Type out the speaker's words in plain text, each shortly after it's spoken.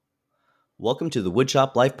Welcome to the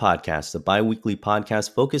Woodshop Life Podcast, a bi-weekly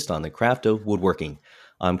podcast focused on the craft of woodworking.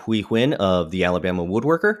 I'm Hui Huynh of the Alabama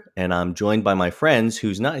Woodworker, and I'm joined by my friends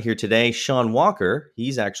who's not here today, Sean Walker.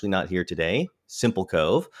 He's actually not here today, Simple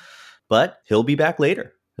Cove, but he'll be back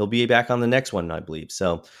later. He'll be back on the next one, I believe.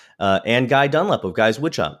 And Guy Dunlap of Guy's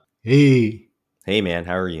Woodshop. Hey. Hey, man,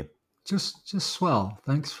 how are you? Just swell.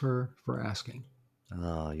 Thanks for asking.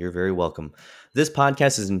 Oh, you're very welcome. This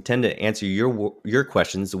podcast is intended to answer your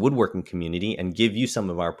questions, the woodworking community, and give you some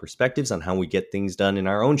of our perspectives on how we get things done in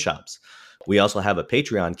our own shops. We also have a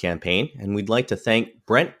Patreon campaign, and we'd like to thank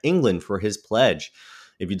Brent England for his pledge.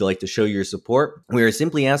 If you'd like to show your support, we are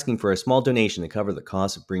simply asking for a small donation to cover the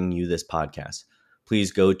cost of bringing you this podcast.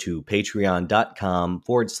 Please go to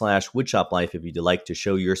patreon.com/woodshoplife if you'd like to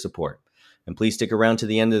show your support. And please stick around to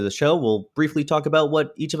the end of the show. We'll briefly talk about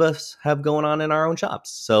what each of us have going on in our own shops.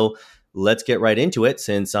 So let's get right into it.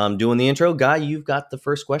 Since I'm doing the intro, Guy, you've got the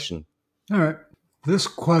first question. All right. This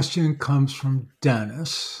question comes from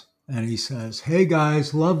Dennis, and he says, "Hey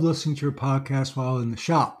guys, love listening to your podcast while in the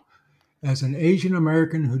shop. As an Asian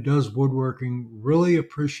American who does woodworking, really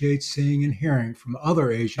appreciate seeing and hearing from other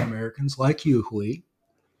Asian Americans like you, Hui.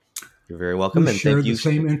 You're very welcome, and thank you. The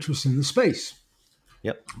same interest in the space.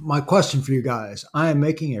 Yep. My question for you guys, I am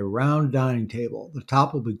making a round dining table. The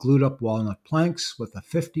top will be glued up walnut planks with a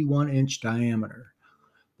 51-inch diameter.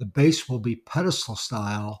 The base will be pedestal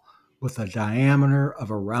style with a diameter of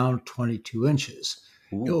around 22 inches.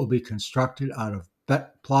 Ooh. It will be constructed out of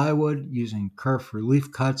bet plywood using kerf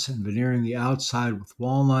relief cuts and veneering the outside with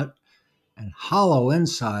walnut and hollow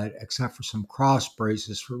inside except for some cross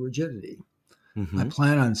braces for rigidity. I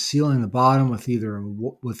plan on sealing the bottom with either a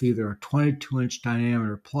 22-inch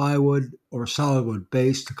diameter plywood or solid wood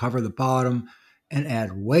base to cover the bottom and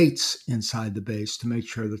add weights inside the base to make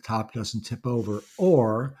sure the top doesn't tip over,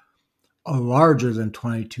 or a larger than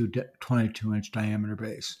 22-inch diameter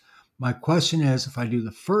base. My question is, if I do the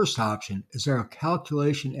first option, is there a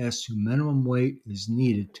calculation as to minimum weight is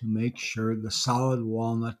needed to make sure the solid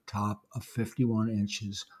walnut top of 51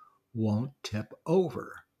 inches won't tip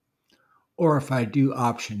over? Or if I do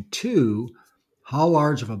option 2, how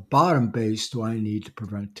large of a bottom base do I need to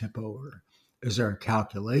prevent tip over? Is there a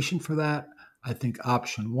calculation for that? I think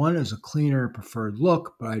option 1 is a cleaner preferred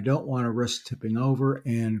look, but I don't want to risk tipping over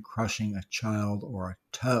and crushing a child or a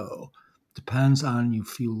toe. Depends on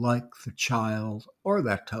if you like the child or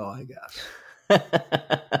that toe, I guess.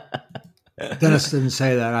 Dennis didn't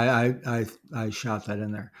say that. I shot that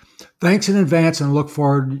in there. Thanks in advance and look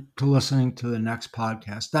forward to listening to the next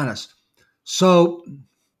podcast. Dennis, so,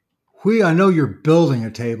 Hui, I know you're building a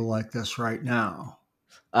table like this right now,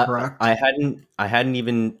 correct? I hadn't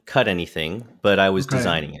even cut anything, but I was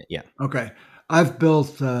designing it. Yeah. Okay. I've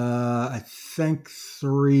built, I think,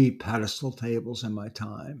 3 pedestal tables in my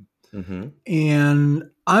time. And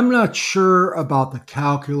I'm not sure about the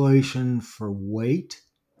calculation for weight.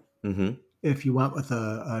 If you went with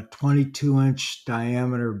a 22-inch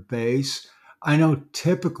diameter base, I know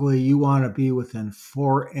typically you want to be within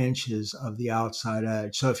 4 inches of the outside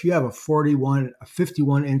edge. So if you have a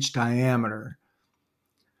 51-inch diameter,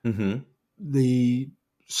 the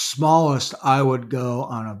smallest I would go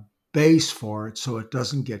on a base for it so it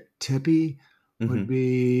doesn't get tippy would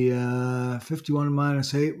be 51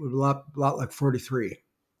 minus 8 would be a lot like 43.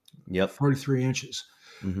 Yep. 43 inches.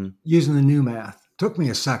 Using the new math. Took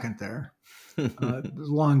me a second there. It was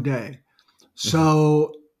a long day.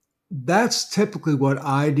 So that's typically what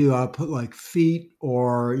I do. I'll put like feet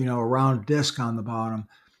or, a round disc on the bottom.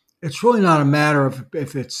 It's really not a matter of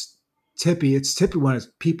if it's tippy. It's tippy when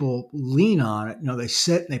people lean on it. They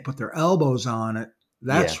sit and they put their elbows on it.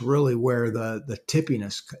 That's really where the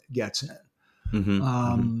tippiness gets in.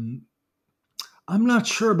 I'm not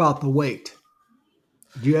sure about the weight.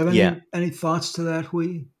 Do you have any thoughts to that,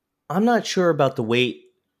 Hui? I'm not sure about the weight.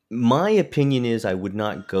 My opinion is I would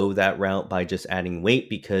not go that route by just adding weight,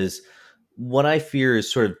 because what I fear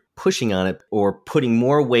is sort of pushing on it or putting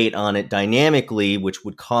more weight on it dynamically, which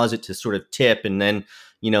would cause it to sort of tip. And then,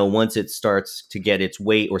 once it starts to get its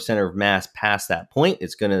weight or center of mass past that point,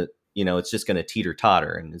 it's going to, it's just going to teeter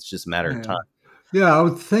totter, and it's just a matter of time. Yeah, I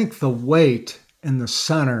would think the weight in the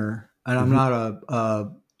center, and I'm not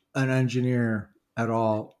an engineer at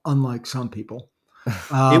all, unlike some people.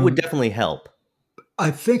 It would definitely help. I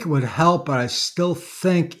think it would help, but I still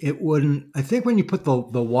think it wouldn't. I think when you put the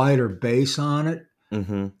wider base on it,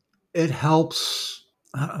 it helps,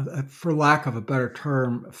 for lack of a better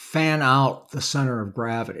term, fan out the center of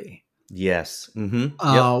gravity. Yes.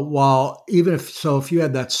 While if you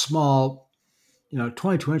had that small,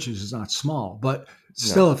 22 inches is not small, but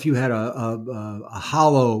still, if you had a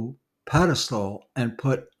hollow pedestal and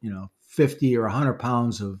put, 50 or 100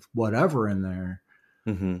 pounds of whatever in there,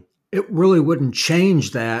 Mm-hmm. it really wouldn't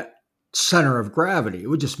change that center of gravity. It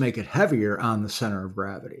would just make it heavier on the center of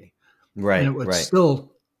gravity. And it Right, would right.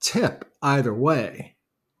 still tip either way.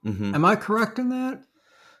 Mm-hmm. Am I correct in that?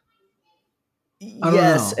 I don't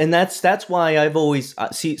Yes, know. and that's why I've always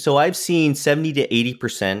see. So I've seen 70 to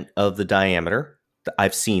 80% of the diameter.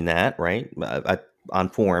 I've seen that, right, on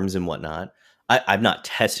forums and whatnot. I've not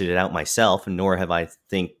tested it out myself, nor have I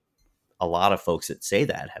think a lot of folks that say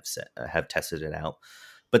that have tested it out.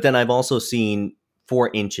 But then I've also seen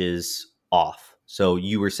 4 inches off. So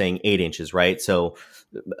you were saying 8 inches, right? So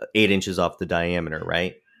 8 inches off the diameter,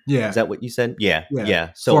 right? Is Yeah. that what you said? Yeah, Yeah. yeah.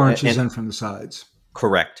 So 4 inches and in from the sides.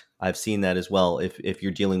 correct. I've seen that as well. If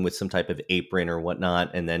you're dealing with some type of apron or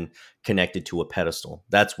whatnot, and then connected to a pedestal,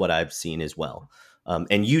 that's what I've seen as well.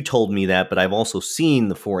 And you told me that, but I've also seen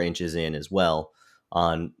the 4 inches in as well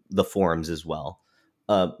on the forums as well.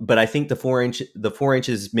 But I think the 4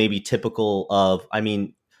 inches may be typical of. I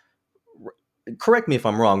mean, correct me if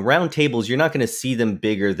I'm wrong. Round tables, you're not going to see them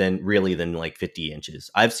bigger than like 50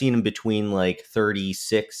 inches. I've seen them between like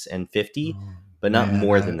 36 and 50, Oh, but not man,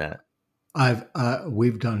 more than that.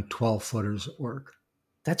 we've done 12 footers at work.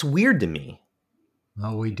 That's weird to me.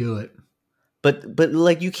 Oh, we do it. But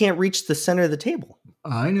like you can't reach the center of the table.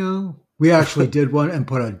 I know. We actually did one and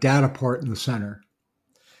put a data port in the center.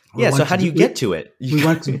 Yeah. So how do you get to it?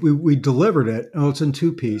 We delivered it. Oh, it's in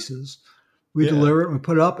two pieces. We Yeah. deliver it and we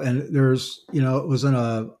put it up, and there's, it was in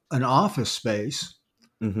an office space,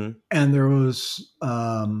 Mm-hmm. and there was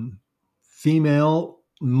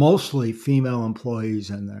mostly female employees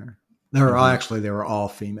in there. They were all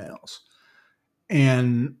females.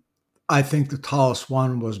 And I think the tallest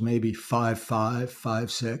one was maybe 5'5",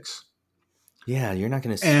 5'6". Yeah, you're not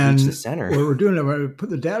going to And reach the center. we were doing it, we put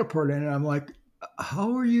the data port in, and I'm like,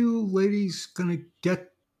 how are you ladies going to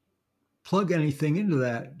plug anything into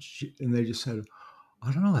that? And they just said,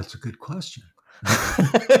 I don't know. That's a good question.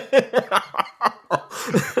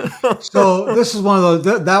 So this is one of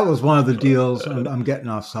that was one of the deals. I'm getting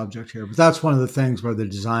off subject here, but that's one of the things where the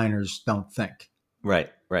designers don't think. Right.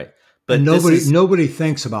 But And nobody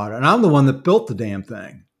thinks about it. And I'm the one that built the damn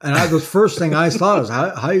thing. And the first thing I thought is,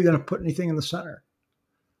 how are you going to put anything in the center?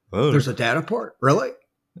 Oh, There's a data port, really?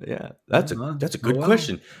 yeah, that's a good well.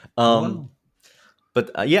 question. Well.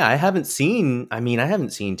 But yeah, I haven't seen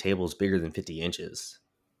tables bigger than 50 inches,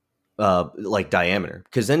 like diameter,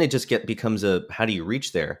 because then it just becomes how do you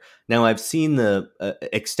reach there? Now I've seen the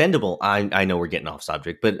extendable. I know we're getting off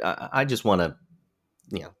subject, but I just want to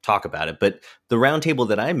talk about it. But the round table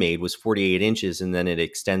that I made was 48 inches, and then it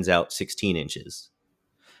extends out 16 inches.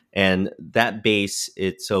 And that base,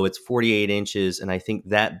 it's 48 inches, and I think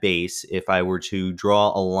that base, if I were to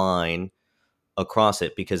draw a line across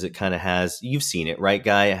it, because it kind of has, you've seen it, right,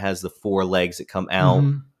 Guy? It has the 4 legs that come out.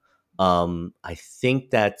 Mm-hmm. I think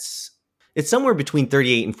it's somewhere between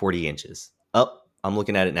 38 and 40 inches. Oh, I'm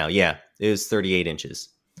looking at it now. Yeah, it was 38 inches.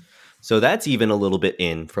 So that's even a little bit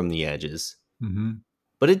in from the edges. Mm-hmm.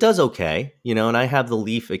 But it does okay, and I have the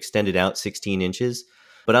leaf extended out 16 inches,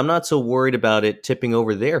 but I'm not so worried about it tipping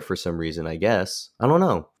over there for some reason, I guess. I don't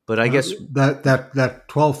know, but I guess that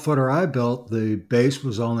 12 footer I built, the base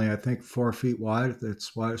was only, I think, 4 feet wide at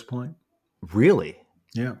its widest point. Really?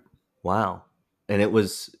 Yeah. Wow. And it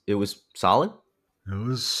was solid? It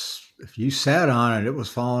was, if you sat on it, it was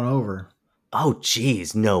falling over. Oh,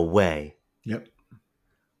 geez, no way. Yep.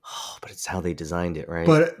 Oh, but it's how they designed it, right?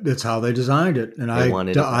 But it's how they designed it, and I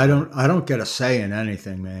don't get a say in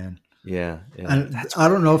anything, man. Yeah. And I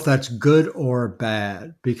don't know if that's good or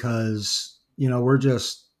bad, because we're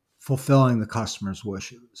just fulfilling the customer's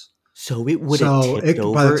wishes. So it would have tipped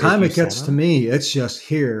over. By the time it gets to me, it's just,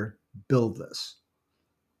 here, build this.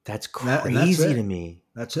 That's crazy to me.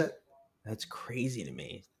 That's it. That's crazy to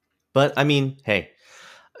me. But I mean, hey,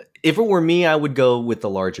 if it were me, I would go with the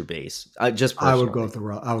larger base. I would go with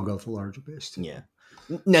the larger base too. Yeah.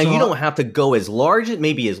 Now you don't have to go as large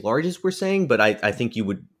as we're saying, but I think you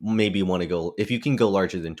would maybe want to go, if you can go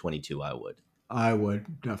larger than 22. I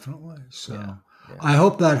would definitely. So yeah. I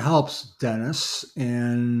hope that helps, Dennis.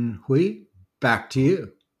 And back to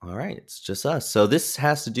you. All right, it's just us. So this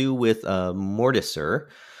has to do with mortiser,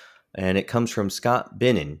 and it comes from Scott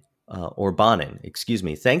Binnon. Or Bonin, excuse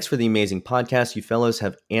me. Thanks for the amazing podcast. You fellows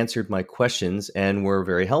have answered my questions and were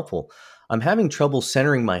very helpful. I'm having trouble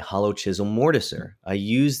centering my hollow chisel mortiser. I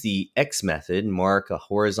use the X method, mark a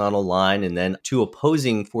horizontal line and then 2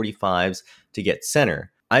 opposing 45s to get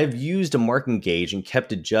center. I've used a marking gauge and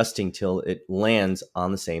kept adjusting till it lands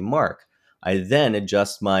on the same mark. I then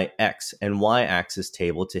adjust my X and Y axis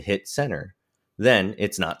table to hit center. Then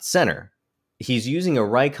it's not center. He's using a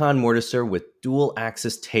Rikon mortiser with dual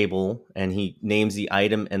axis table, and he names the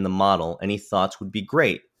item and the model. Any thoughts would be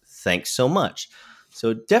great. Thanks so much.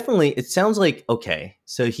 So definitely, it sounds like, okay,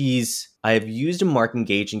 so I have used a marking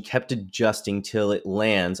gauge and kept adjusting till it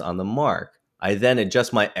lands on the mark. I then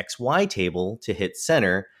adjust my XY table to hit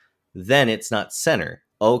center. Then it's not center.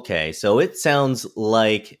 Okay, so it sounds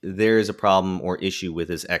like there's a problem or issue with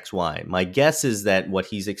his XY. My guess is that what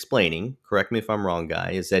he's explaining, correct me if I'm wrong,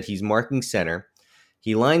 Guy, is that he's marking center.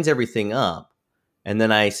 He lines everything up, and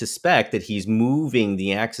then I suspect that he's moving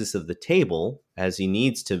the axis of the table as he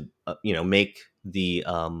needs to, make the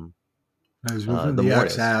He's moving the the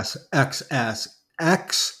mortise.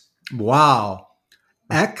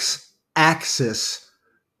 X-axis,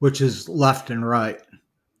 which is left and right.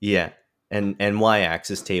 Yeah, and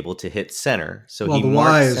y-axis table to hit center. So Well, he the marks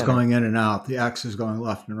Y is center. going in and out. The X is going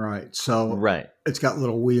left and right. So Right. it's got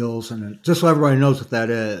little wheels in it. Just so everybody knows what that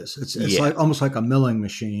is. It's Yeah. like almost like a milling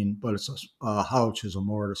machine, but it's a hollow chisel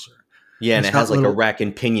mortiser. Yeah, and It's it has got like a little- rack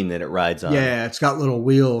and pinion that it rides on. Yeah, it's got little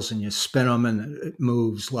wheels, and you spin them, and it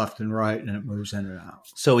moves left and right, and it moves in and out.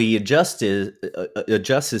 So he adjusts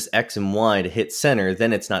his X and Y to hit center,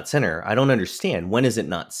 then it's not center. I don't understand. When is it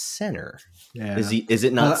not center? Yeah, Is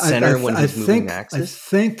it not center when he's moving the axis? I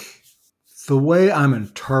think the way I'm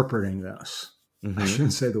interpreting this, I Mhm.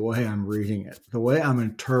 shouldn't say the way I'm reading it. The way I'm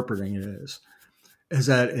interpreting it is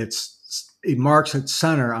that he marks it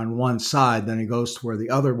center on one side, then he goes to where the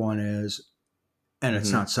other one is, and it's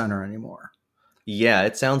Mhm. not center anymore. Yeah,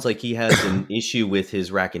 it sounds like he has an issue with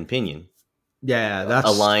his rack and pinion Yeah, that's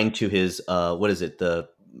aligned to his the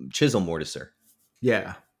chisel mortiser.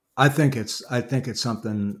 Yeah, I think it's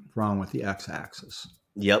something wrong with the x-axis.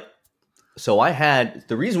 Yep. So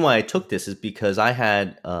the reason why I took this is because I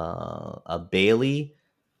had a Bailey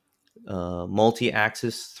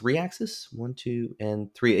multi-axis, 3-axis, 1, 2,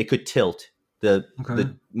 and 3. It could tilt. The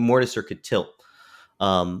mortiser could tilt.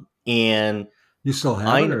 And You still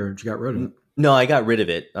have it, or did you got rid of it? no, I got rid of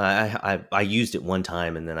it. I used it one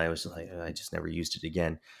time, and then I was like, I just never used it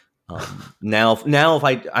again. Now if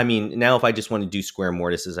I just want to do square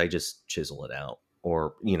mortises, I just chisel it out,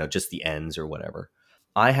 or just the ends or whatever.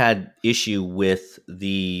 I had issue with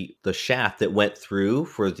the shaft that went through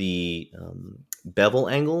for the bevel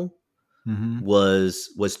angle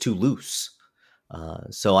was too loose.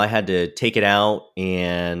 So I had to take it out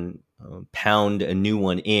and pound a new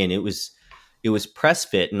one in. It was press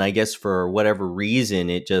fit, and I guess for whatever reason,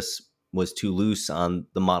 it just was too loose on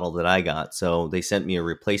the model that I got. So they sent me a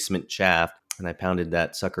replacement shaft, and I pounded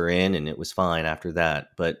that sucker in, and it was fine after that.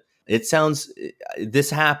 But this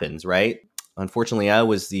happens, right? Unfortunately, I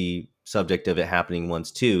was the subject of it happening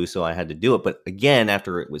once too, so I had to do it. But again,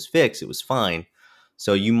 after it was fixed, it was fine.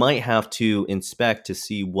 So you might have to inspect to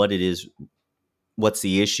see what it is. What's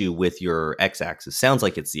the issue with your x-axis? Sounds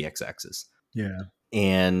like it's the x-axis. Yeah.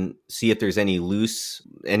 And see if there's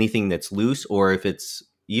anything that's loose, or if it's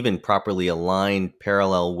even properly aligned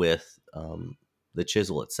parallel with the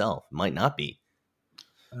chisel itself. It might not be.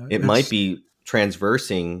 It might be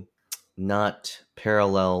transversing, not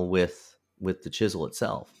parallel with the chisel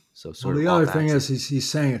itself. So the other thing is he's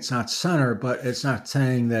saying it's not center, but it's not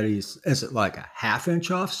saying that is it like a half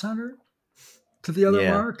inch off center to the other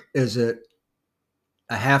mark? Is it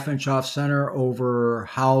a half inch off center over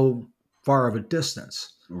how far of a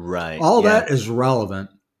distance? Right. All that is relevant.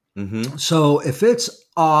 Mm-hmm. So if it's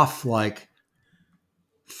off like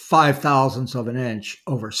 0.005 of an inch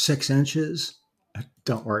over 6 inches,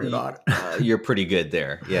 don't worry about it. You're pretty good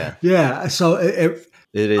there. Yeah. Yeah. So it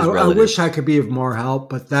is I relative. wish I could be of more help,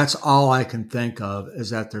 but that's all I can think of is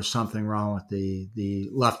that there's something wrong with the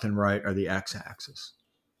left and right or the x-axis.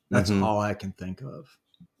 That's all I can think of,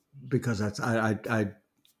 because that's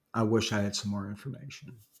I wish I had some more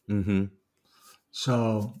information. Mm-hmm.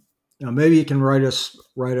 So maybe you can write us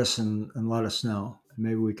and let us know, and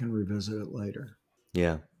maybe we can revisit it later.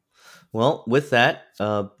 Yeah. Well, with that,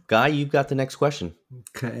 Guy, you've got the next question.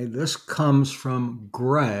 Okay, this comes from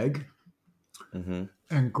Greg. Mm-hmm.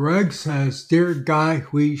 And Greg says, "Dear Guy,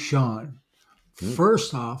 Hui, Sean,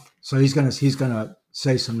 first off," so he's gonna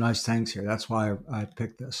say some nice things here. That's why I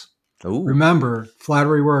picked this. Ooh. Remember,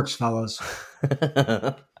 flattery works, fellas,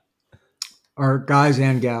 or guys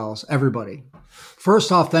and gals, everybody.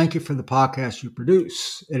 First off, thank you for the podcast you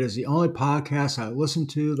produce. It is the only podcast I listen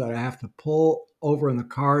to that I have to pull over in the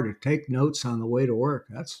car to take notes on the way to work.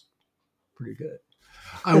 That's pretty good.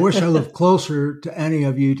 I wish I lived closer to any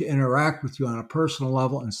of you to interact with you on a personal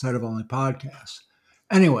level instead of only podcasts.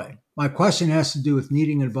 Anyway, my question has to do with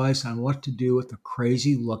needing advice on what to do with a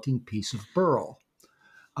crazy looking piece of burl.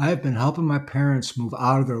 I have been helping my parents move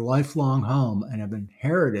out of their lifelong home and have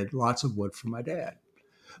inherited lots of wood from my dad.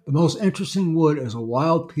 The most interesting wood is a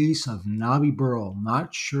wild piece of knobby burl,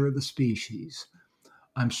 not sure of the species.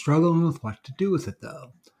 I'm struggling with what to do with it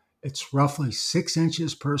though. It's roughly 6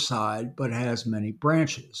 inches per side, but it has many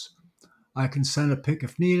branches. I can send a pic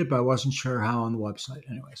if needed, but I wasn't sure how on the website.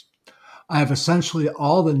 Anyways, I have essentially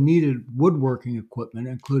all the needed woodworking equipment,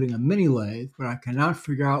 including a mini lathe, but I cannot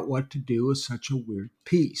figure out what to do with such a weird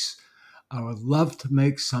piece. I would love to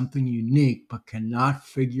make something unique, but cannot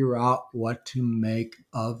figure out what to make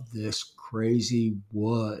of this crazy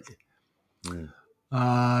wood.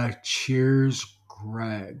 Cheers,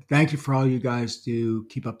 Greg. Thank you for all you guys do.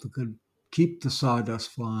 Keep the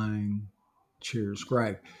sawdust flying. Cheers,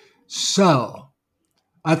 Greg. So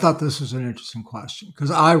I thought this was an interesting question because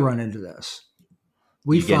I run into this.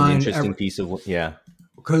 You get an interesting piece of wood. Yeah.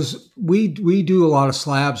 Because we do a lot of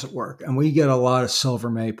slabs at work and we get a lot of silver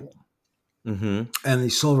maple. Mm-hmm. And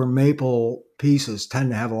these silver maple pieces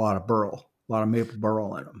tend to have a lot of burl, a lot of maple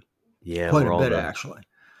burl in them. Yeah. Quite a bit, actually.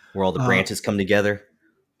 Where all the branches come together?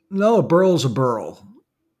 No, a burl's a burl.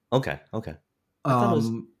 Okay. Okay.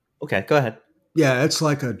 Okay, go ahead. Yeah, it's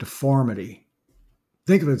like a deformity.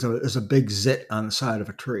 Think of it as a big zit on the side of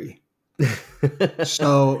a tree.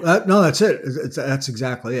 So that's it. That's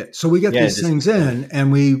exactly it. So we get these things in,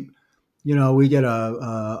 and we get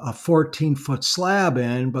a 14-foot slab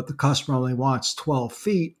in, but the customer only wants 12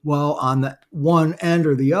 feet. Well, on the one end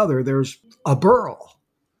or the other, there's a burl.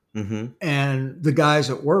 Mm-hmm. And the guys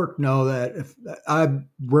at work know that if I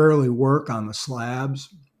rarely work on the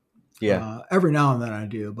slabs. Yeah. Every now and then I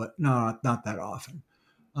do, but no, not that often.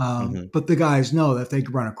 But the guys know that they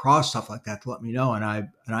run across stuff like that to let me know, and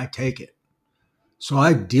I take it. So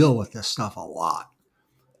I deal with this stuff a lot.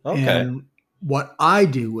 Okay. And what I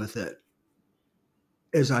do with it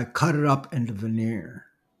is I cut it up into veneer.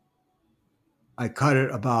 I cut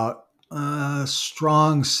it about a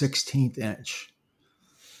strong 16th inch.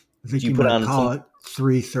 I think you might call it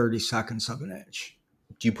 3/32 of an inch.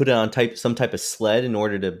 Do you put it on some type of sled in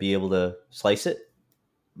order to be able to slice it?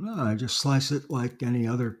 No, I just slice it like any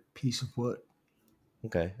other piece of wood.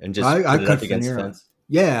 Okay, and just I put it cut up against the veneer. fence?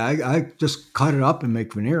 Yeah, I just cut it up and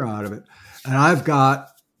make veneer out of it. And I've got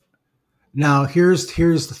now. Here's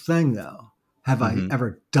the thing, though. Have I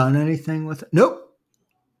ever done anything with it? Nope.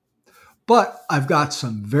 But I've got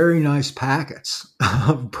some very nice packets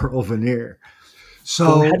of pearl veneer.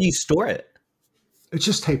 So how do you store it? It's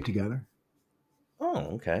just taped together. Oh,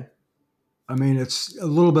 okay. I mean, it's a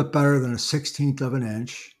little bit better than a 16th of an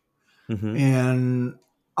inch. Mm-hmm. And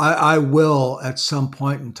I will, at some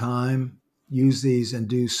point in time, use these and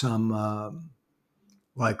do some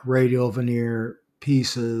like radial veneer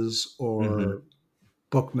pieces or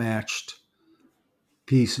book matched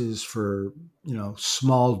pieces for,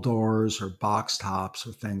 small doors or box tops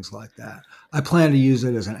or things like that. I plan to use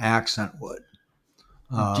it as an accent wood.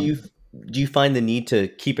 Do you find the need to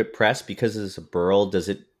keep it pressed because it's a burl? Does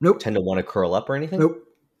it tend to want to curl up or anything? Nope.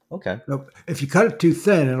 Okay. Nope. If you cut it too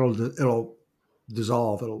thin, it'll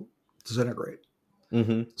dissolve. It'll disintegrate.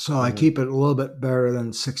 Mm-hmm. So I keep it a little bit better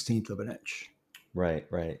than 16th of an inch. Right.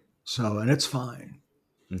 Right. So, and it's fine.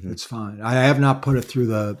 Mm-hmm. It's fine. I have not put it through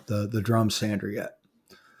the drum sander yet.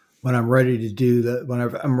 When I'm ready to do that,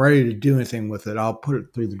 whenever I'm ready to do anything with it, I'll put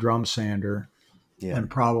it through the drum sander and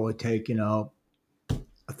probably take,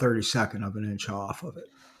 a 32nd of an inch off of it,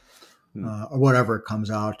 or whatever it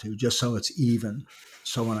comes out to, just so it's even.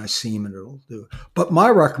 So when I seam it, it'll do it. But my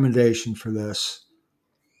recommendation for this,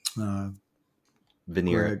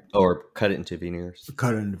 veneer, or cut it into veneers.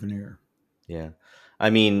 Cut it into veneer. Yeah.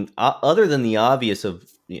 I mean, other than the obvious of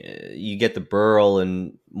you get the burl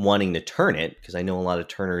and wanting to turn it, because I know a lot of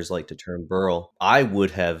turners like to turn burl, I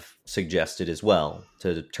would have suggested as well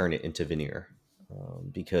to turn it into veneer.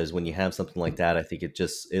 Because when you have something like that, I think it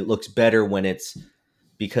looks better when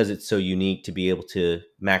because it's so unique to be able to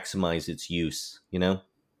maximize its use,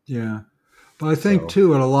 Yeah. But I think too,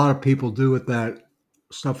 what a lot of people do with that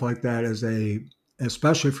stuff like that is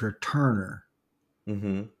especially for a turner,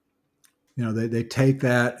 they take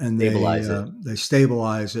that and they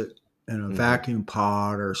stabilize it in a vacuum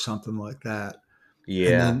pod or something like that.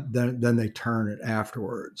 Yeah. And then they turn it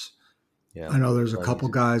afterwards. Yeah. I know there's a couple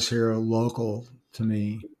guys here local to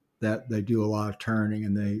me that they do a lot of turning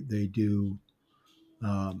and they do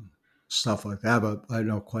stuff like that. But I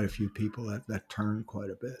know quite a few people that turn quite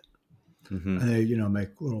a bit. Mm-hmm. And they,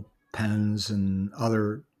 make little pens and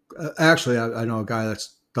other. Actually, I know a guy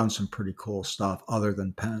that's done some pretty cool stuff other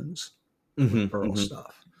than pens with burl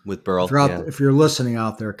stuff. With burl, if you're listening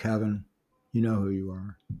out there, Kevin, you know who you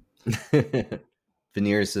are.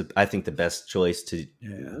 Veneer is, I think, the best choice to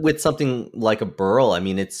Yeah. with something like a burl. I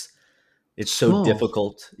mean, it's so Small.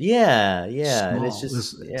 difficult. Yeah, yeah, and it's Small.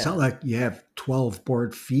 just It's not yeah. like you have 12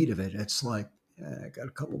 board feet of it. It's like, I got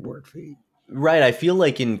a couple board feet. Right. I feel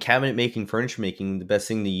like in cabinet making, furniture making, the best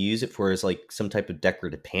thing to use it for is like some type of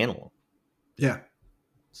decorative panel. Yeah.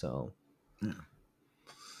 So Yeah.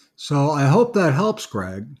 So I hope that helps,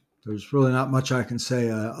 Greg. There's really not much I can say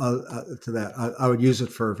to that. I would use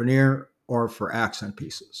it for veneer or for accent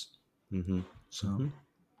pieces. mhm, So, mhm.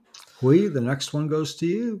 Hui, the next one goes to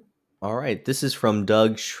you. All right. This is from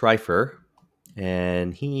Doug Schreifer.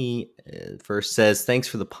 And he first says, "Thanks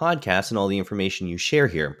for the podcast and all the information you share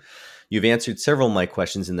here. You've answered several of my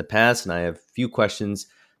questions in the past, and I have a few questions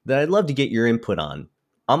that I'd love to get your input on.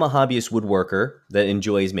 I'm a hobbyist woodworker that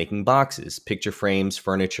enjoys making boxes, picture frames,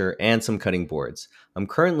 furniture, and some cutting boards. I'm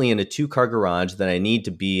currently in a 2-car garage that I need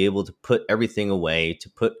to be able to put everything away to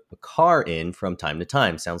put a car in from time to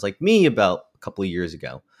time. Sounds like me about a couple of years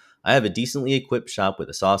ago. I have a decently equipped shop with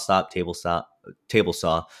a saw stop, table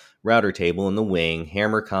saw, router table in the wing,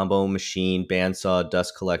 hammer combo machine, bandsaw,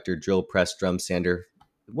 dust collector, drill press, drum sander.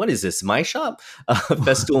 What is this? My shop?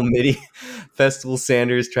 Festival MIDI, festival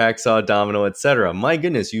sanders, track saw, domino, etc. My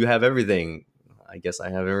goodness, you have everything. I guess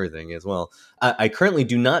I have everything as well. I currently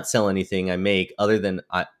do not sell anything I make other than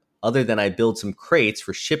I build some crates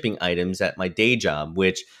for shipping items at my day job,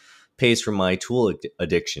 which pays for my tool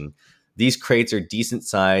addiction. These crates are decent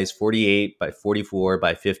size, 48 by 44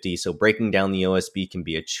 by 50, so breaking down the OSB can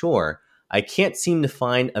be a chore. I can't seem to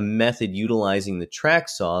find a method utilizing the track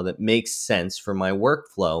saw that makes sense for my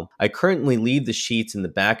workflow. I currently leave the sheets in the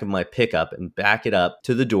back of my pickup and back it up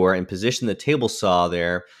to the door and position the table saw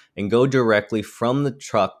there and go directly from the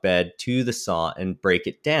truck bed to the saw and break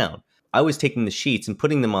it down. I was taking the sheets and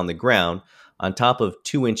putting them on the ground on top of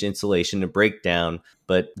 2-inch insulation to break down,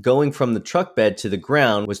 but going from the truck bed to the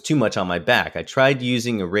ground was too much on my back. I tried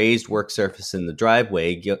using a raised work surface in the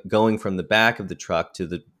driveway, going from the back of the truck to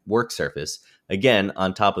the work surface, again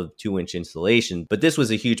on top of 2-inch insulation, but this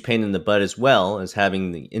was a huge pain in the butt as well as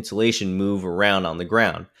having the insulation move around on the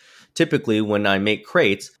ground. Typically, when I make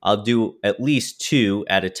crates, I'll do at least 2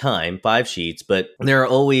 at a time, 5 sheets, but there are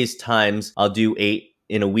always times I'll do 8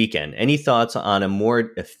 in a weekend. Any thoughts on a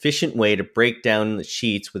more efficient way to break down the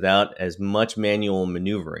sheets without as much manual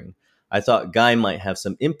maneuvering? I thought Guy might have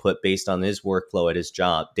some input based on his workflow at his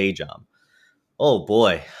day job. Oh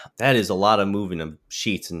boy, that is a lot of moving of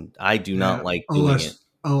sheets, and I do not Yeah. like doing it.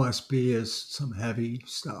 OSB is some heavy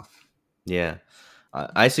stuff. Yeah.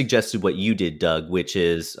 I suggested what you did, Doug, which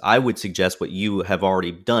is I would suggest what you have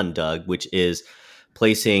already done, Doug, which is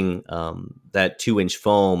placing that 2-inch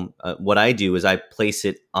foam. What I do is I place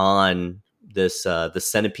it on this the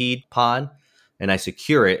centipede pod, and I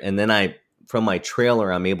secure it, and then from my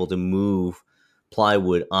trailer I'm able to move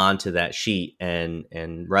plywood onto that sheet, and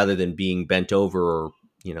rather than being bent over or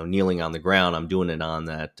kneeling on the ground, I'm doing it on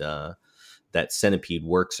that centipede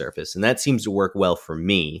work surface, and that seems to work well for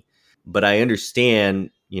me. But I understand,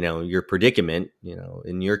 your predicament.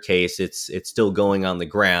 In your case, it's still going on the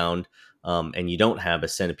ground, and you don't have a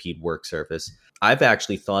centipede work surface. I've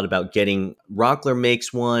actually thought about getting Rockler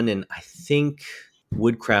makes one, and I think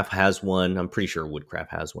Woodcraft has one. I'm pretty sure Woodcraft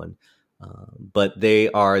has one. But they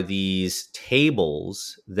are these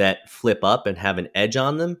tables that flip up and have an edge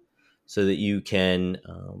on them so that you can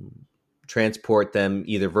transport them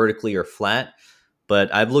either vertically or flat.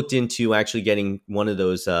 But I've looked into actually getting one of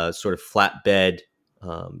those sort of flatbed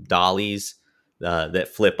dollies that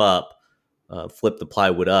flip up, flip the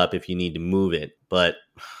plywood up if you need to move it. But,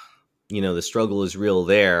 the struggle is real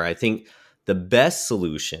there. I think the best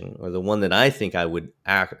solution, or the one that I think I would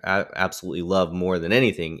absolutely love more than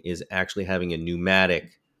anything, is actually having a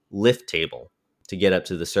pneumatic lift table to get up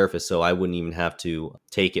to the surface. So I wouldn't even have to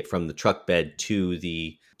take it from the truck bed to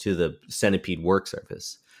the centipede work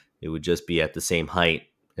surface. It would just be at the same height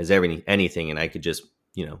as anything, and I could just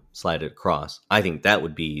slide it across. I think that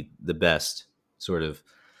would be the best sort of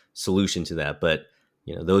solution to that. But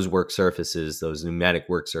those pneumatic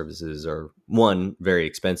work surfaces are, one, very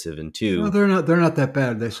expensive, and No, two, they're not that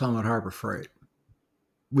bad. They sell them at Harbor Freight.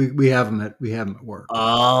 We have them at work.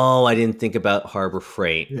 oh, I didn't think about Harbor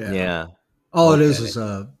Freight. Yeah. Yeah. All it Okay. is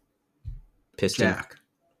a Piston. jack.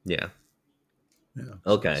 Yeah. Yeah.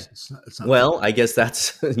 So Okay. it's not Well, I guess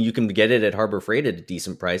that's you can get it at Harbor Freight at a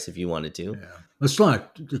decent price if you wanted to. Yeah. It's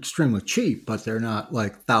not extremely cheap, but they're not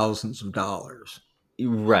like thousands of dollars.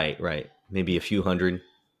 Right. Maybe a few hundred.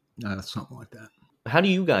 Something like that. How do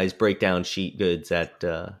you guys break down sheet goods at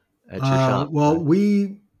your shop? Well,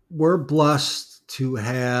 we were blessed to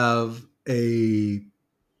have a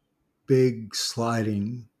big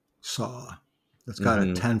sliding saw. that's got a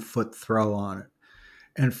Mm-hmm. 10-foot throw on it.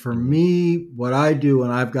 And for me, what I do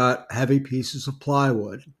when I've got heavy pieces of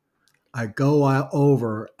plywood, I go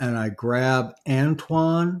over and I grab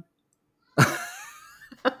Antoine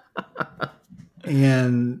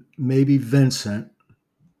and maybe Vincent,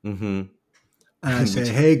 Mm-hmm. and I say,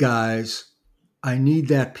 hey guys, I need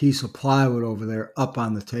that piece of plywood over there up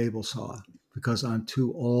on the table saw because I'm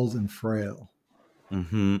too old and frail.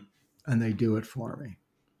 Mm-hmm. And they do it for me.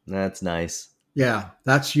 That's nice. Yeah,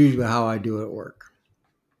 that's usually how I do it at work.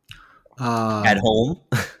 At home?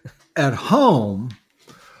 At home,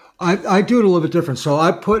 I do it a little bit different. So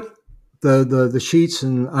I put the sheets,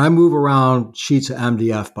 and I move around sheets of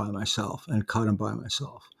MDF by myself and cut them by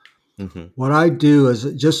myself. Mm-hmm. What I do is,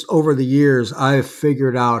 just over the years, I've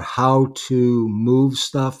figured out how to move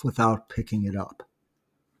stuff without picking it up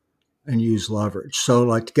and use leverage. So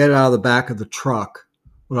like to get it out of the back of the truck,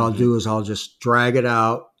 what I'll do is I'll just drag it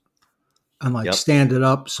out and like stand it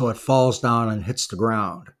up so it falls down and hits the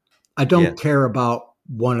ground. I don't care about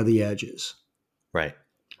one of the edges. Right.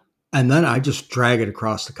 And then I just drag it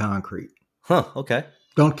across the concrete. Huh. Okay.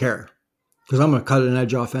 Don't care because I'm going to cut an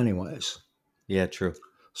edge off anyways. Yeah, true.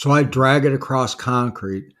 So I drag it across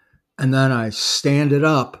concrete and then I stand it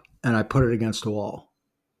up and I put it against the wall.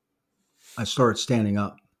 I start standing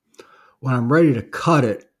up. When I'm ready to cut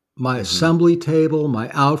it, my assembly table,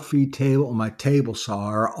 my outfeed table, and my table saw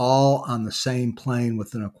are all on the same plane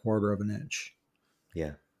within 1/4 of an inch.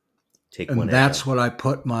 Yeah. Take and one that's edge what I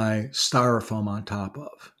put my styrofoam on top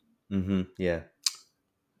of. Mm-hmm. Yeah.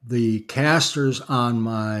 The casters on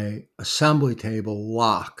my assembly table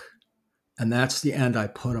lock, and that's the end I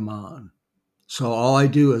put them on. So all I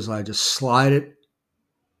do is I just slide it,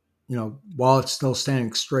 while it's still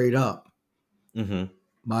standing straight up. Mm-hmm.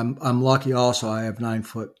 I'm lucky also I have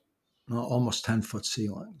 9-foot, almost 10-foot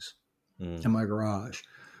ceilings in my garage.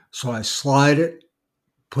 So I slide it,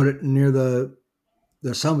 put it near the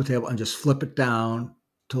assembly table and just flip it down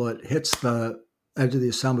till it hits the edge of the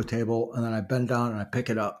assembly table. And then I bend down and I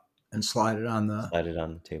pick it up and slide it on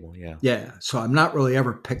the table. Yeah. Yeah. So I'm not really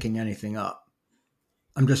ever picking anything up.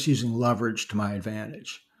 I'm just using leverage to my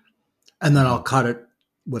advantage. And then I'll cut it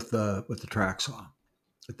with the track saw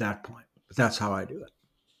at that point. But that's how I do it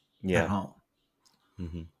at home.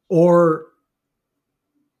 Mm-hmm. Or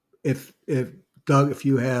if Doug, if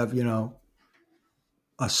you have,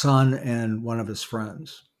 a son and one of his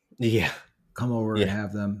friends, come over and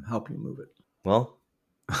have them help you move it. Well,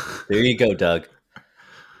 there you go, Doug.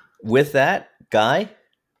 With that, Guy,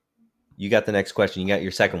 you got the next question. You got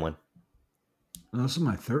your second one. This is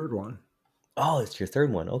my third one. Oh, it's your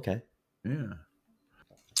third one. Okay. Yeah.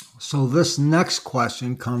 So this next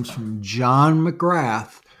question comes from John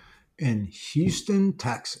McGrath in Houston,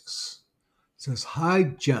 Texas. It says, hi,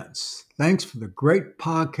 gents. Thanks for the great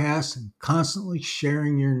podcast and constantly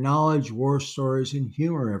sharing your knowledge, war stories, and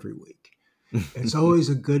humor every week. It's always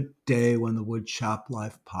a good day when the Woodshop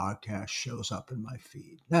Life podcast shows up in my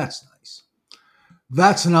feed. That's nice.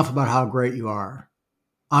 That's enough about how great you are.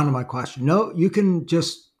 On to my question. No,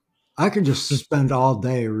 I can just spend all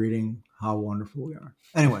day reading how wonderful we are.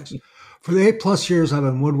 Anyways, for the 8+ years I've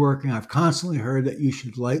been woodworking, I've constantly heard that you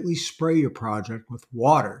should lightly spray your project with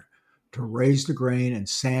water to raise the grain and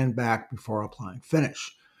sand back before applying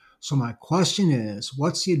finish. So my question is,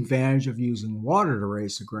 what's the advantage of using water to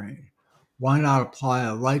raise the grain? Why not apply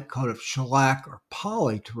a light coat of shellac or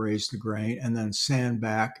poly to raise the grain and then sand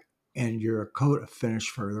back and your coat of finish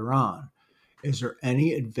further on? Is there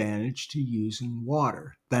any advantage to using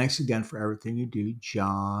water? Thanks again for everything you do,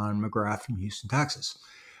 John McGrath from Houston, Texas.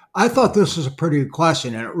 I thought this was a pretty good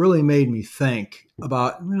question, and it really made me think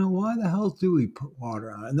about, why the hell do we put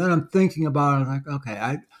water on it? And then I'm thinking about it, I'm like,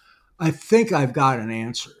 okay, I think I've got an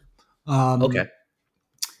answer. Okay.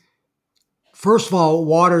 First of all,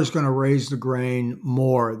 water is going to raise the grain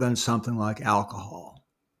more than something like alcohol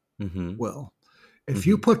will. If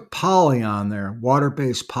you put poly on there,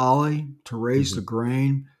 water-based poly to raise the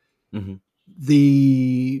grain,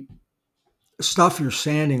 the stuff you're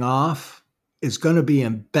sanding off is going to be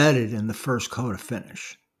embedded in the first coat of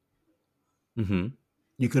finish.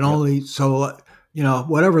 You can only,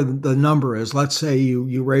 whatever the number is, let's say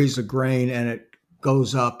you raise the grain and it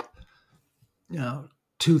goes up,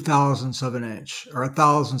 0.02 of an inch or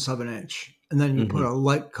 1,000ths of an inch. And then you put a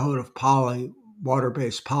light coat of poly,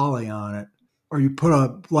 water-based poly on it, or you put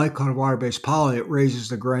a light coat of water-based poly, it raises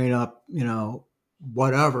the grain up,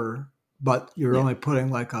 whatever, but you're only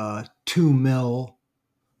putting like a 2 mil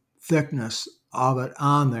thickness of it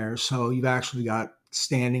on there. So you've actually got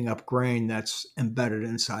standing up grain that's embedded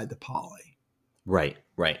inside the poly. Right.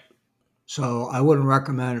 So I wouldn't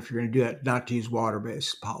recommend, if you're going to do that, not to use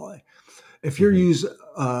water-based poly. If you use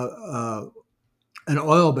an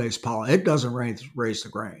oil-based poly, it doesn't raise the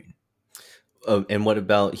grain. And what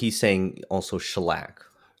about, he's saying also shellac?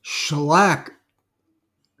 Shellac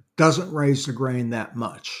doesn't raise the grain that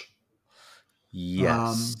much.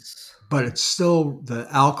 Yes. But it's still, the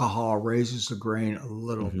alcohol raises the grain a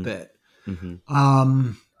little bit. I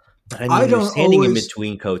mean, you're standing in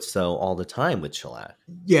between coats though all the time with shellac.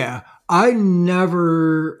 Yeah, I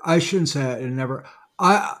shouldn't say I never.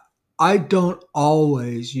 I don't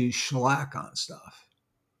always use shellac on stuff.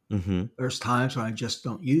 There's times when I just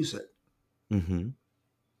don't use it. In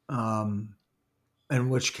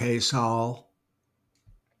which case I'll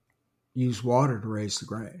use water to raise the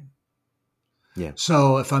grain. Yeah.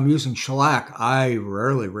 So if I'm using shellac, I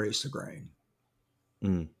rarely raise the grain.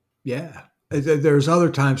 Yeah. There's other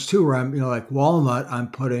times too where I'm, like walnut, I'm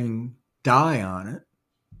putting dye on it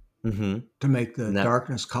to make the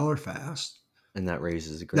darkness color fast. And that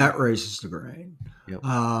raises the grain. Yep.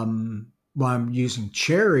 When I'm using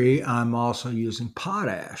cherry, I'm also using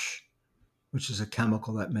potash, which is a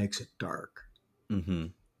chemical that makes it dark.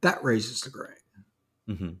 That raises the grain.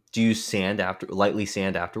 Do you lightly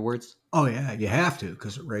sand afterwards? Oh yeah, you have to,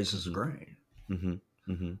 because it raises the grain.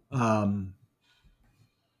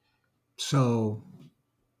 So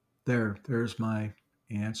there's my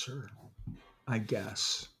answer, I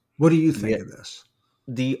guess. What do you think of this?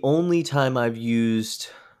 The only time I've used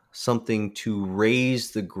something to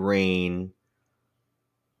raise the grain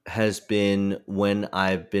has been when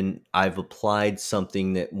I've applied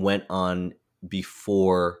something that went on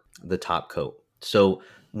before the top coat. So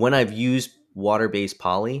when I've used water-based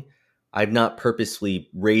poly, I've not purposely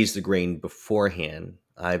raised the grain beforehand.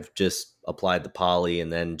 I've just applied the poly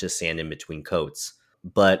and then just sand in between coats.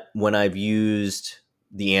 But when I've used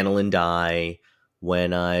the aniline dye,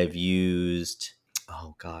 when I've used,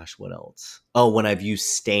 what else? When I've used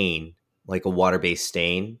stain, like a water-based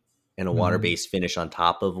stain and a water-based finish on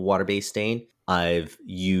top of a water-based stain, I've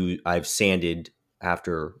sanded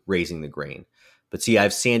after raising the grain. But see,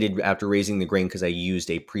 I've sanded after raising the grain because I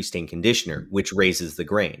used a pre-stain conditioner, which raises the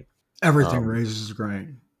grain. Everything raises the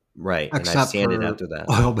grain. Right. Except and I've sanded after that.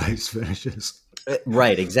 Oil-based finishes.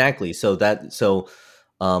 Right, exactly. So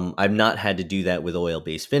I've not had to do that with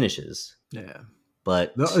oil-based finishes. Yeah.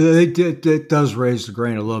 But it does raise the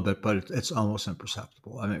grain a little bit, but it's almost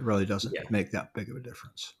imperceptible. I mean, it really doesn't make that big of a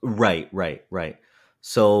difference. Right.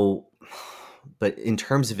 So, but in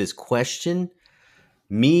terms of his question,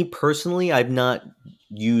 me personally, I've not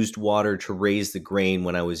used water to raise the grain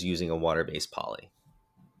when I was using a water-based poly.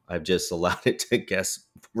 I've just allowed it to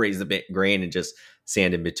raise the grain and just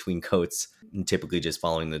sand in between coats, and typically just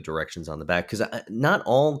following the directions on the back. Because not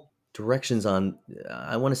all directions on,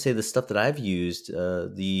 I want to say the stuff that I've used,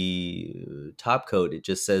 the top coat, it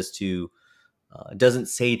just says it doesn't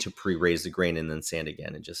say to pre-raise the grain and then sand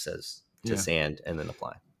again. It just says to sand and then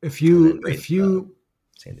apply. If you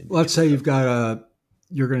let's say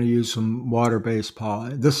you're going to use some water-based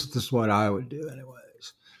poly. This is what I would do anyways.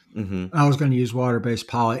 I was going to use water-based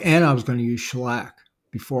poly, and I was going to use shellac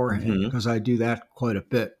beforehand because I do that quite a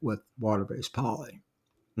bit with water-based poly.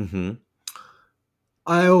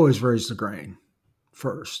 I always raise the grain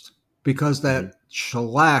first because that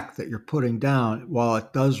shellac that you're putting down, while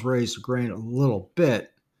it does raise the grain a little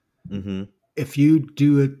bit, if you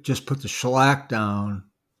do it, just put the shellac down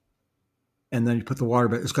and then you put the water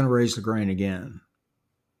back, it's going to raise the grain again.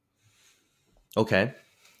 Okay.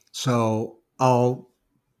 So I'll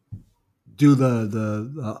do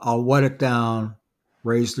I'll wet it down,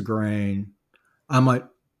 raise the grain. I might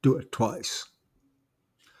do it twice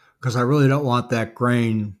because I really don't want that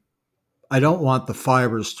grain. I don't want the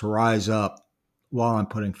fibers to rise up while I'm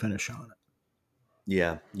putting finish on it.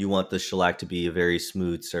 Yeah. You want the shellac to be a very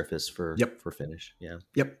smooth surface for finish. Yeah.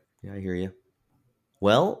 Yep. Yeah, I hear you.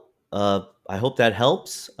 Well, I hope that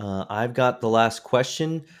helps. I've got the last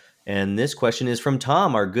question, and this question is from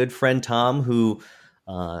Tom, our good friend Tom, who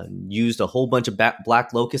used a whole bunch of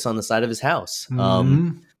black locust on the side of his house.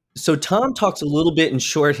 So Tom talks a little bit in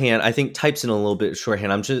shorthand. I think types in a little bit of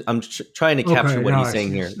shorthand. I'm trying to capture what he's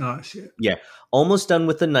saying here. Yeah, almost done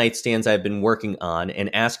with the nightstands I've been working on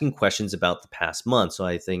and asking questions about the past month. So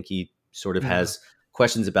I think he sort of has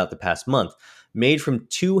questions about the past month. Made from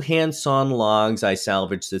 2 hand-sawn logs I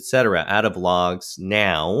salvaged, etc. Out of logs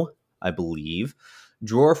now, I believe.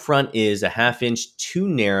 Drawer front is a 1/2 inch too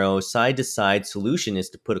narrow. Side-to-side solution is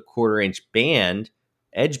to put a 1/4 inch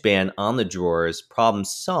edge band on the drawers. Problem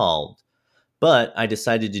solved. But I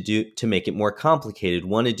decided to make it more complicated. I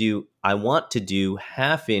want to do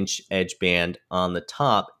 1/2 inch edge band on the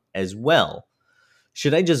top as well.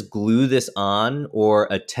 should I just glue this on or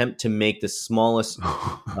attempt to make the smallest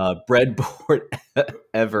breadboard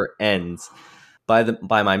ever ends?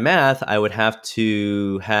 By my math, I would have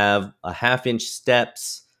to have a 1/2 inch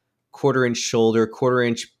steps, 1/4 inch shoulder, 1/4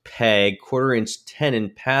 inch peg, 1/4 inch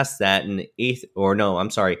tenon past that, and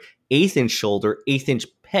 1/8 inch shoulder, 1/8 inch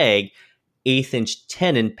peg, 1/8 inch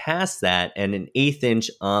tenon past that, and an 1/8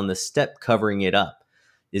 inch on the step covering it up.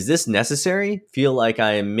 Is this necessary? Feel like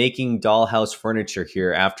I am making dollhouse furniture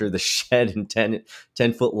here after the shed and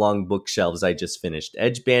 10-foot long bookshelves I just finished.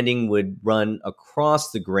 Edge banding would run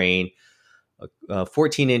across the grain,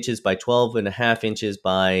 14 inches by 12.5 inches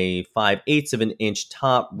by 5/8 of an inch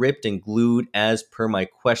top, ripped and glued as per my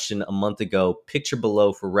question a month ago. Picture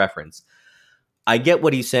below for reference. I get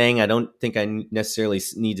what he's saying. I don't think I necessarily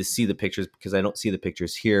need to see the pictures because I don't see the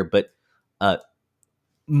pictures here. But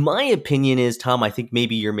my opinion is, Tom, I think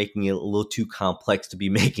maybe you're making it a little too complex to be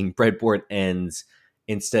making breadboard ends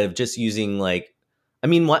instead of just using I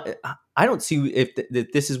don't see if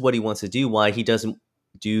this is what he wants to do, why he doesn't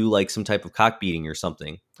do like some type of cock beating or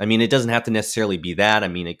something. I mean, it doesn't have to necessarily be that. I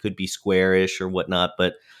mean, it could be squarish or whatnot,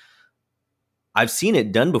 but I've seen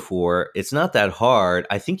it done before. It's not that hard.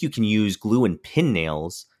 I think you can use glue and pin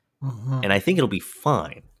nails, and I think it'll be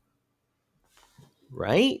fine.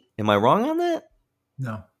 Right? Am I wrong on that?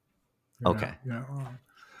 No. Okay. You're not wrong.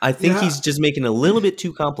 I think he's just making it a little bit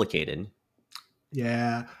too complicated.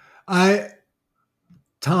 Yeah.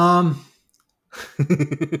 Tom.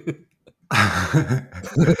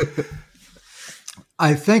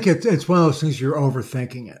 I think it's one of those things you're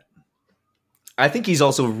overthinking it. I think he's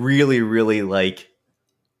also really, really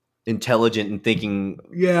intelligent and thinking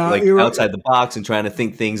outside the box and trying to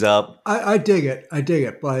think things up. I dig it.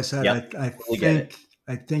 But I said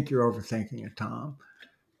I think you're overthinking it, Tom.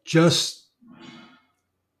 Just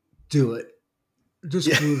do it. Just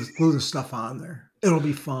glue the stuff on there. It'll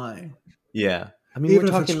be fine. Yeah. I mean, even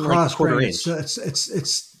we're talking if it's like 1/4 inch.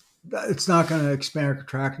 It's not going to expand or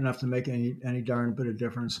contract enough to make any darn bit of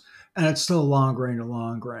difference, and it's still long grain to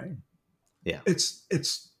long grain. Yeah, it's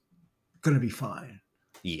going to be fine.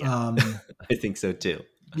 Yeah, I think so too.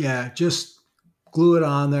 Yeah, just glue it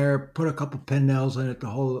on there. Put a couple pin nails in it to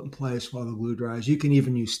hold it in place while the glue dries. You can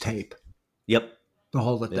even use tape. Yep. To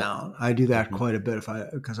hold it down. I do that quite a bit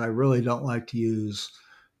because I really don't like to use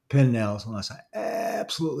pin nails unless I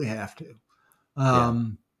absolutely have to.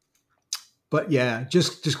 But yeah,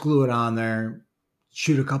 just glue it on there,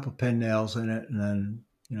 shoot a couple pin nails in it, and then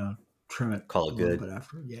trim it. Call it good. Bit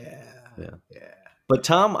after. Yeah. But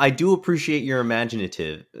Tom, I do appreciate your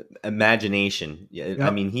imagination. Yep.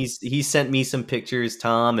 I mean, he sent me some pictures,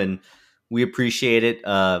 Tom, and we appreciate it.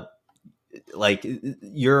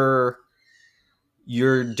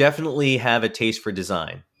 You're definitely have a taste for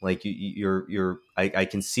design. Like I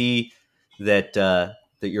can see that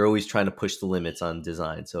you're always trying to push the limits on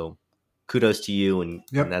design. So kudos to you, and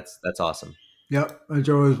that's awesome. Yep, I'm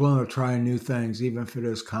always willing to try new things, even if it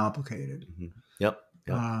is complicated. Mm-hmm. Yep.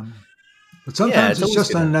 But sometimes it's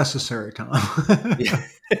just unnecessary, Tom.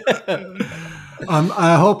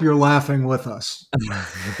 I hope you're laughing with us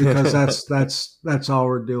because that's all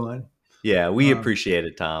we're doing. Yeah, we appreciate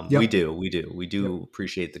it, Tom. Yep. We do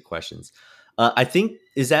appreciate the questions. I think,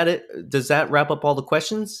 is that it? Does that wrap up all the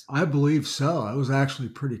questions? I believe so. It was actually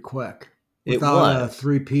pretty quick. Without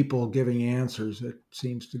 3 people giving answers, it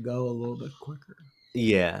seems to go a little bit quicker.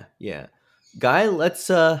 Yeah. Guy, let's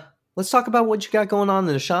talk about what you got going on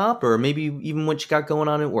in the shop, or maybe even what you got going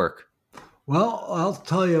on at work. Well, I'll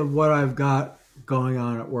tell you what I've got going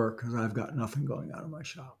on at work because I've got nothing going on in my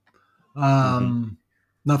shop.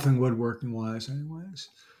 Nothing woodworking wise anyways.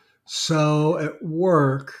 So at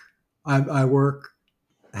work, I work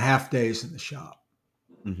half days in the shop.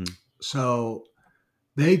 Mm-hmm. So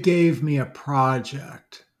they gave me a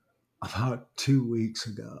project about 2 weeks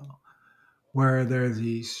ago where there are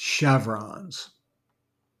these chevrons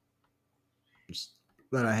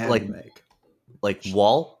that I had to make. Like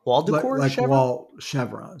wall decor? Like wall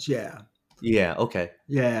chevrons, yeah. Yeah, okay.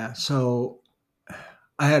 Yeah, so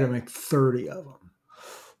I had to make 30 of them.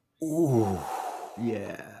 Ooh.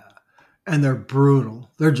 Yeah. And they're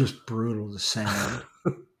brutal. They're just brutal to sand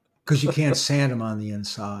because you can't sand them on the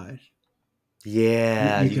inside.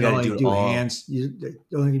 Yeah, you can only do hands. You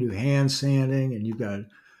only do hand sanding, and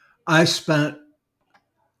I spent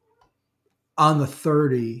on the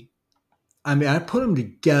 30. I mean, I put them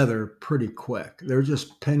together pretty quick. They're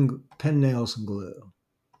just pin nails and glue.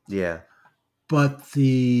 Yeah, but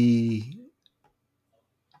the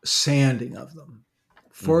sanding of them,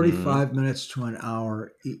 45 minutes to an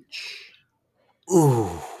hour each. Ooh,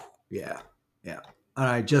 yeah. And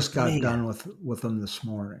I just got done with them this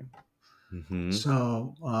morning. Mm-hmm.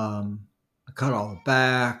 So I cut all the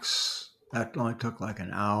backs. That only took like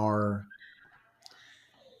an hour.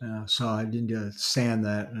 So I didn't sand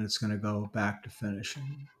that, and it's going to go back to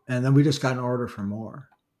finishing. And then we just got an order for more.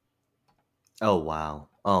 Oh wow.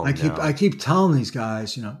 Oh I no. keep telling these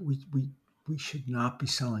guys, we should not be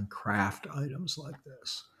selling craft items like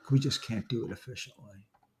this. We just can't do it efficiently.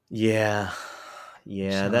 Yeah.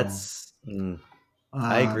 Yeah. So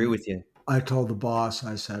I agree um, with you. I told the boss,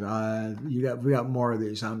 I said, we got more of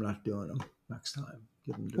these. I'm not doing them next time.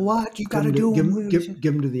 What you got to do? Give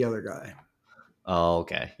them to the other guy. Oh,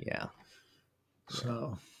 okay. Yeah.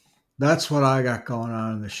 So that's what I got going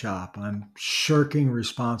on in the shop. I'm shirking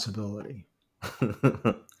responsibility.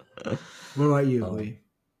 Yeah. What about you, Um, Lee?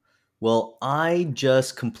 well, I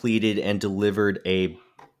just completed and delivered a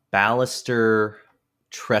baluster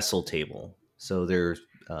trestle table. So there's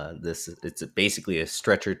this. It's basically a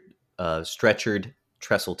stretchered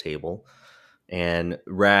trestle table, and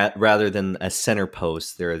rather than a center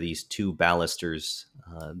post, there are these two balusters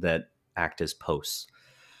that act as posts.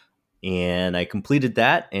 And I completed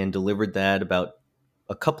that and delivered that about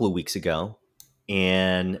a couple of weeks ago.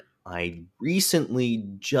 And I recently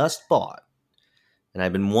just bought, and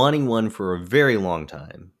I've been wanting one for a very long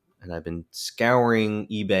time. And I've been scouring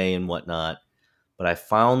eBay and whatnot, but I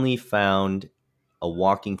finally found a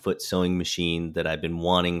walking foot sewing machine that I've been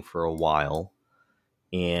wanting for a while.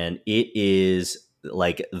 And it is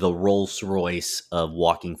like the Rolls Royce of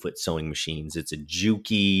walking foot sewing machines. It's a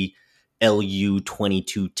Juki LU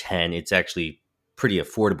 2210. It's actually pretty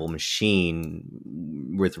affordable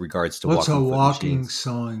machine with regards to What's a walking foot walking machines.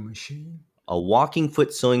 sewing machine? A walking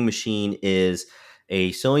foot sewing machine is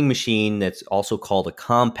a sewing machine that's also called a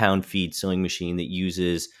compound feed sewing machine that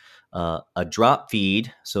uses a drop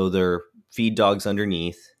feed. So they're feed dogs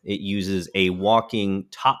underneath. It uses a walking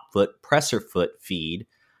top foot presser foot feed.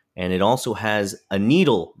 And it also has a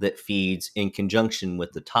needle that feeds in conjunction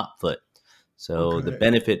with the top foot. So the Okay.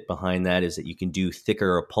 benefit behind that is that you can do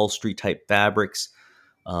thicker upholstery type fabrics.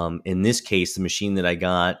 In this case, the machine that I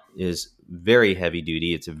got is very heavy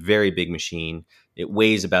duty. It's a very big machine. It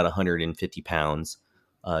weighs about 150 pounds.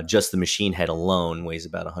 Just the machine head alone weighs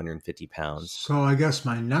about 150 pounds. So I guess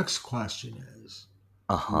my next question is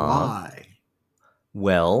Uh huh. why?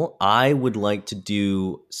 Well, I would like to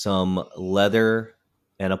do some leather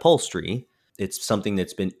and upholstery. It's something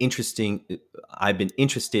that's been interesting. I've been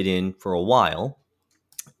interested in for a while,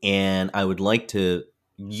 and I would like to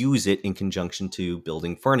use it in conjunction to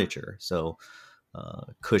building furniture. So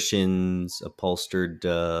cushions, upholstered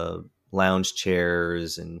lounge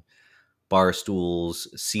chairs, and bar stools,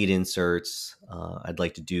 seat inserts. I'd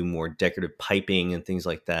like to do more decorative piping and things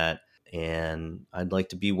like that. And I'd like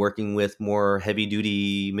to be working with more heavy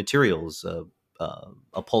duty materials,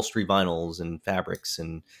 upholstery vinyls and fabrics,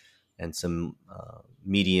 and some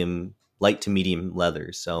light to medium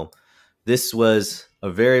leathers. So this was a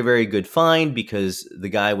very, very good find because the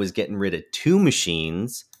guy was getting rid of two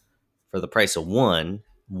machines for the price of one.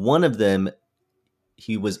 One of them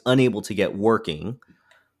he was unable to get working,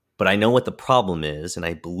 but I know what the problem is, and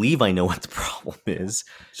I believe I know what the problem is.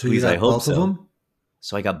 So At you least I got hope both of so. them?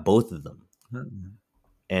 So I got both of them, Mm-mm.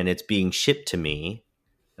 and it's being shipped to me,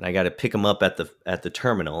 and I got to pick them up at the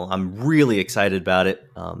terminal. I'm really excited about it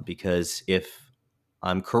because if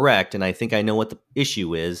I'm correct, and I think I know what the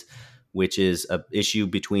issue is, which is a issue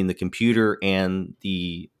between the computer and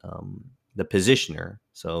the positioner.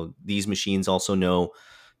 So these machines also know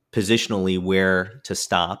positionally where to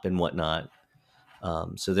stop and whatnot.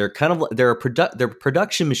 So they're kind of they're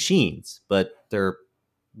production machines, but they're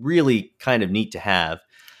really kind of neat to have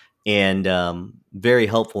and very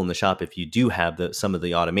helpful in the shop if you do have some of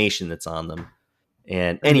the automation that's on them.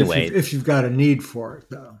 And And anyway, if you've got a need for it,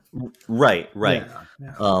 though. right.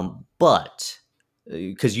 Yeah. But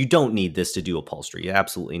because you don't need this to do upholstery,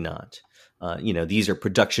 absolutely not. These are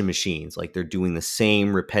production machines, like they're doing the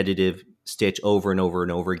same repetitive stitch over and over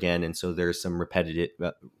and over again, and so there's some repetitive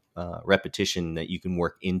repetition that you can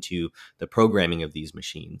work into the programming of these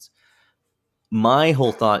machines. My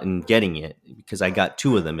whole thought in getting it, because I got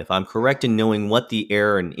two of them, if I'm correct in knowing what the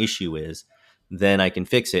error and issue is, then I can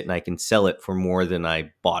fix it and I can sell it for more than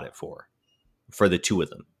I bought it for the two of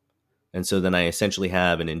them. And so then I essentially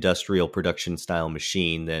have an industrial production style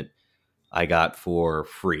machine that I got for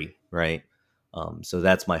free, right? So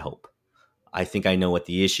that's my hope. I think I know what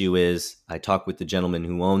the issue is. I talked with the gentleman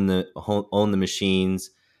who owned the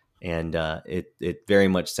machines, and it very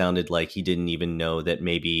much sounded like he didn't even know that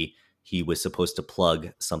maybe he was supposed to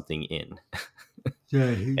plug something in, Yeah,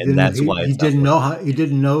 and that's why he it's not didn't know working. how he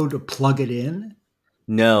didn't know to plug it in.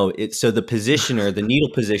 No, it's so the positioner, the needle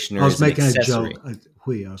positioner I was is an making a accessory. joke. I was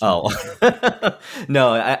Oh, making a joke.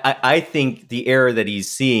 no, I think the error that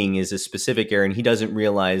he's seeing is a specific error and he doesn't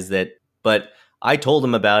realize that. But I told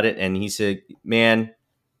him about it and he said, man,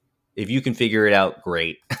 if you can figure it out,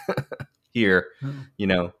 great. Here,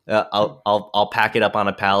 I'll pack it up on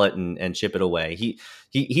a pallet and ship it away.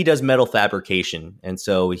 He does metal fabrication. And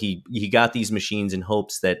so he got these machines in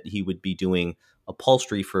hopes that he would be doing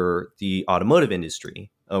upholstery for the automotive industry.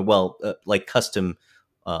 Like custom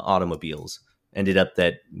automobiles. Ended up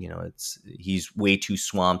that he's way too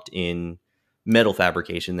swamped in metal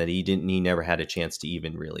fabrication that he never had a chance to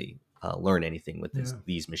even really learn anything with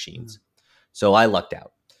these machines. So I lucked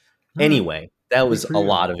out. Anyway, that was a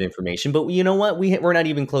lot of information, but you know what? We're not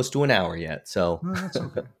even close to an hour yet. So that's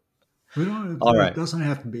okay. It doesn't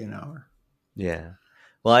have to be an hour. Yeah.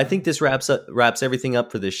 Well, I think this wraps everything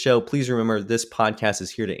up for this show. Please remember, this podcast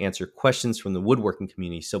is here to answer questions from the woodworking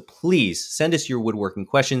community. So please send us your woodworking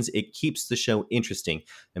questions. It keeps the show interesting.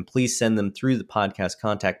 And please send them through the podcast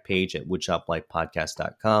contact page at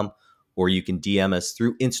woodshoplifepodcast.com, or you can DM us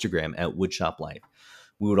through Instagram at woodshoplife.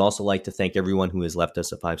 We would also like to thank everyone who has left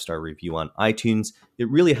us a 5-star review on iTunes. It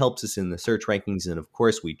really helps us in the search rankings. And of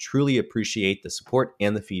course, we truly appreciate the support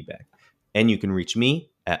and the feedback. And you can reach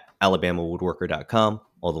me at alabamawoodworker.com.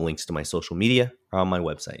 All the links to my social media are on my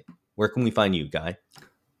website. Where can we find you, Guy?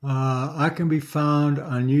 I can be found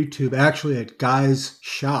on YouTube, actually at Guy's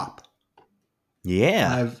Shop.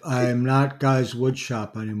 Yeah. I'm not Guy's Wood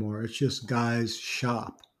Shop anymore. It's just Guy's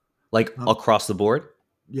Shop. Like across the board?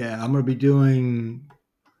 Yeah, I'm going to be doing...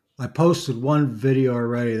 I posted one video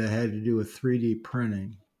already that had to do with 3D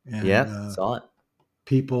printing. And, saw it.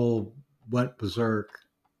 People went berserk.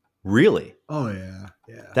 Really? Oh, yeah.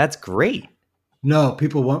 That's great. No,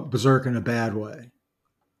 people went berserk in a bad way.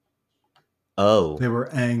 Oh. They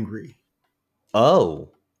were angry.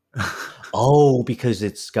 Oh. Because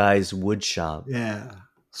it's Guy's Wood Shop. Yeah.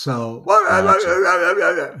 So, all right,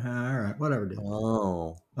 whatever, dude.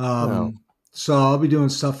 Oh. So I'll be doing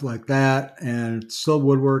stuff like that, and still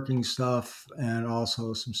woodworking stuff, and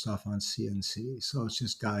also some stuff on CNC. So it's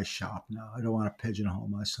just Guy's Shop now. I don't want to pigeonhole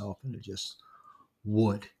myself into just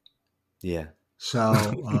wood. Yeah. So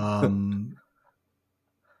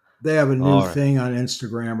they have a new thing on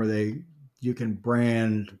Instagram where you can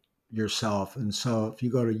brand yourself. And so if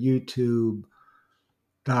you go to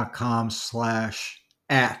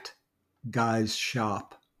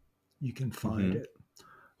youtube.com/@guysshop, you can find it.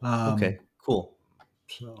 Okay, cool.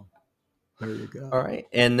 So there you go. All right.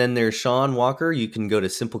 And then there's Sean Walker. You can go to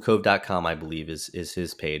simplecove.com, I believe is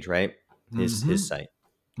his page, right? His site.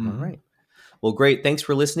 Mm-hmm. All right. Well, great. Thanks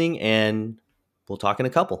for listening, and we'll talk in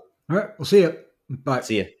a couple. All right. We'll see you. Bye.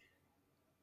 See you.